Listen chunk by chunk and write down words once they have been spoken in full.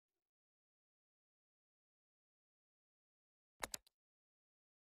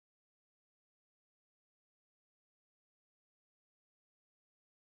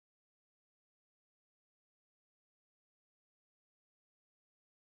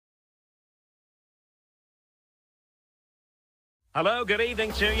Hello, good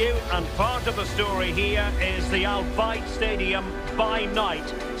evening to you, and part of the story here is the Al Bayt Stadium by night.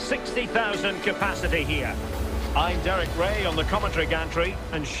 60,000 capacity here. I'm Derek Ray on the commentary gantry,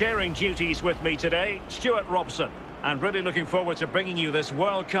 and sharing duties with me today, Stuart Robson. And really looking forward to bringing you this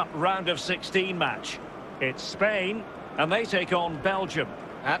World Cup round of 16 match. It's Spain, and they take on Belgium.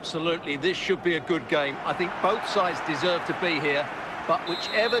 Absolutely, this should be a good game. I think both sides deserve to be here, but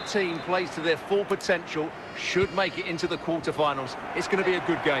whichever team plays to their full potential should make it into the quarterfinals. It's going to be a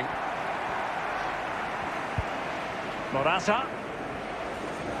good game. Morata.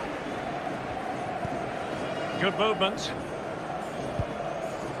 Good movement.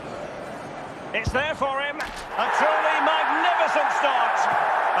 It's there for him. A truly magnificent start.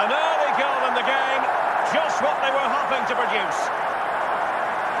 An early goal in the game. Just what they were hoping to produce.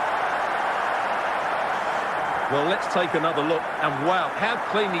 Well, let's take another look. And wow, how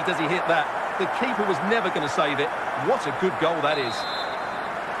cleanly does he hit that? The keeper was never going to save it. What a good goal that is.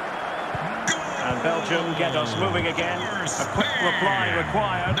 And Belgium get us moving again. A quick reply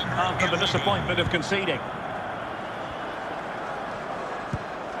required after the disappointment of conceding.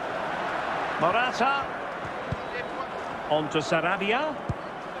 Morata. On to Sarabia.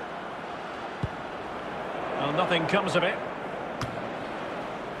 Well, nothing comes of it.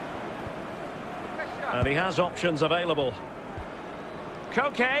 And he has options available.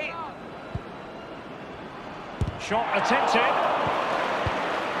 Koke. Shot attempted.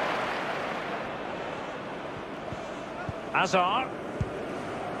 Hazard.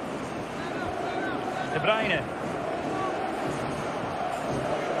 De Bruyne.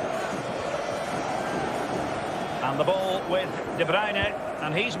 And the ball with De Bruyne.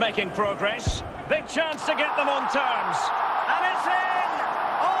 And he's making progress. Big chance to get them on terms. And it's in!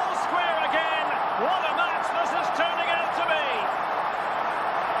 All square again. What a match this is turning out to be.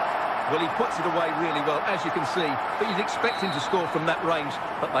 Well, he puts it away really well, as you can see. But you'd expect him to score from that range.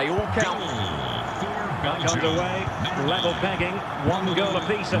 But they all count. Back underway. Level pegging. One goal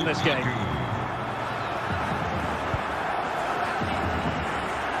apiece in this game.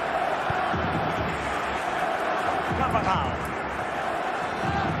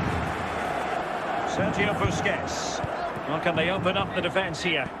 Sergio Busquets. Well, can they open up the defence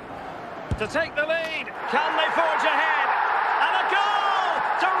here? To take the lead. Can they forge ahead? And a goal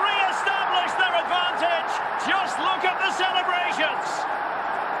to re-establish their advantage. Just look at the celebrations.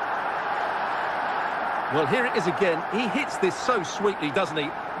 Well, here it is again. He hits this so sweetly, doesn't he?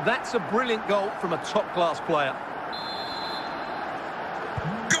 That's a brilliant goal from a top-class player.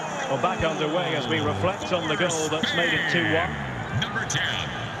 Well, back underway as we reflect on the goal that's made it 2-1. Number 10,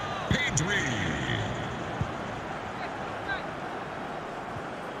 Pedri.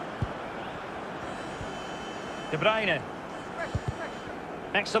 De Bruyne.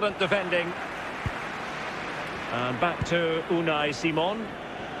 Excellent defending. And back to Unai Simon.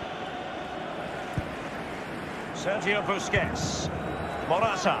 Sergio Busquets.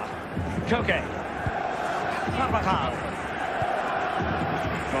 Morata. Koke. Carvajal.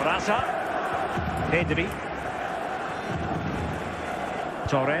 Morata. Pedri.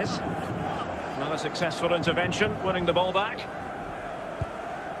 Torres. Another successful intervention, winning the ball back.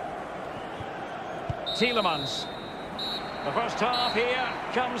 Tielemans. The first half here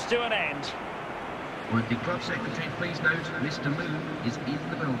comes to an end. Would the club secretary please note Mr. Moon is in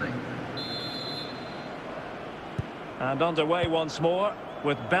the building. And underway once more,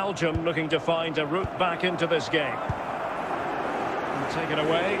 with Belgium looking to find a route back into this game. And taken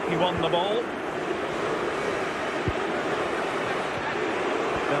away, he won the ball.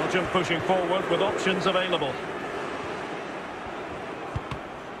 Belgium pushing forward with options available.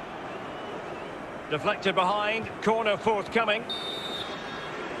 Deflected behind, corner forthcoming.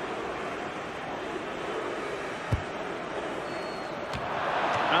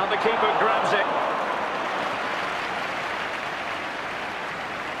 And the keeper grabs it.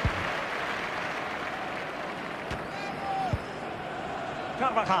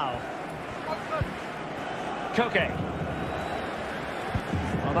 Carvajal. Koke.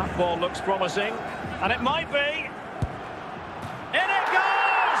 Well, that ball looks promising. And it might be. In it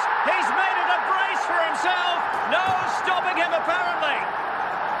goes! He's made it a brace for himself. No stopping him, apparently.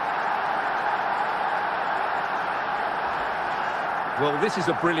 Well, this is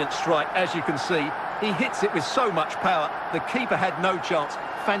a brilliant strike, as you can see. He hits it with so much power. The keeper had no chance.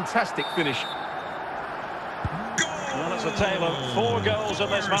 Fantastic finish. Well, it's a tale of 4 goals in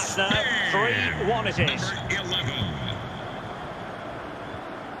this match now. 3-1 it is. Number 11.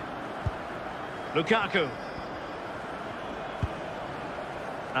 Lukaku.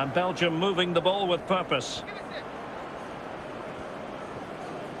 And Belgium moving the ball with purpose.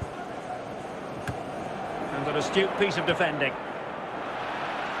 And an astute piece of defending.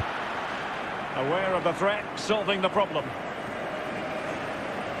 Aware of the threat, solving the problem.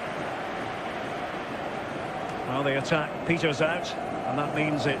 Well, the attack peters out, and that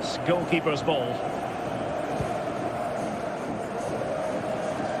means it's goalkeeper's ball.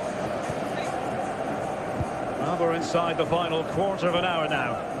 Well, we're inside the final quarter of an hour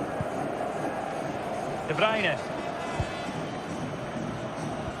now. De Bruyne.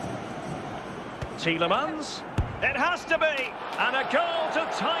 Tielemans. It has to be! And a goal to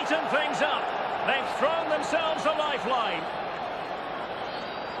tighten things up. They've thrown themselves a lifeline.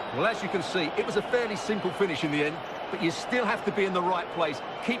 Well, as you can see, it was a fairly simple finish in the end, but you still have to be in the right place,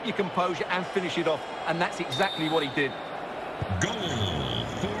 keep your composure and finish it off, and that's exactly what he did. Goal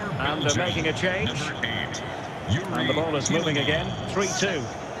for And they're making a change. Number 8. And the ball is moving again. 3-2.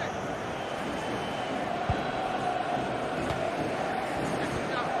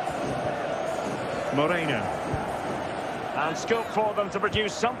 Moreno. And scope for them to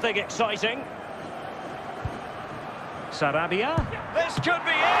produce something exciting. Sarabia. This could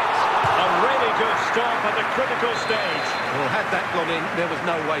be it! A really good stop at the critical stage. Well, had that gone in, there was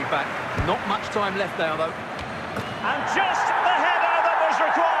no way back. Not much time left now, though. And just the header that was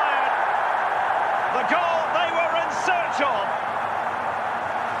required. The goal they were in search of.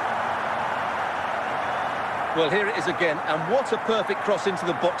 Well, here it is again, and what a perfect cross into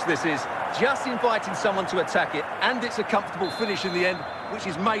the box this is. Just inviting someone to attack it, and it's a comfortable finish in the end, which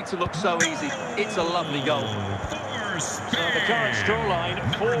is made to look so easy. It's a lovely goal. So the current scoreline,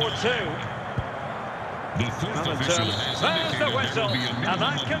 4-2. And in terms, there's the whistle, and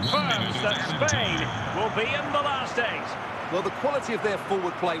that confirms that Spain will be in the last 8. Well, the quality of their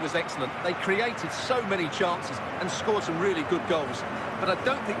forward play was excellent. They created so many chances and scored some really good goals. But I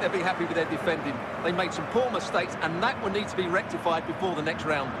don't think they'll be happy with their defending. They made some poor mistakes, and that will need to be rectified before the next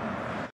round.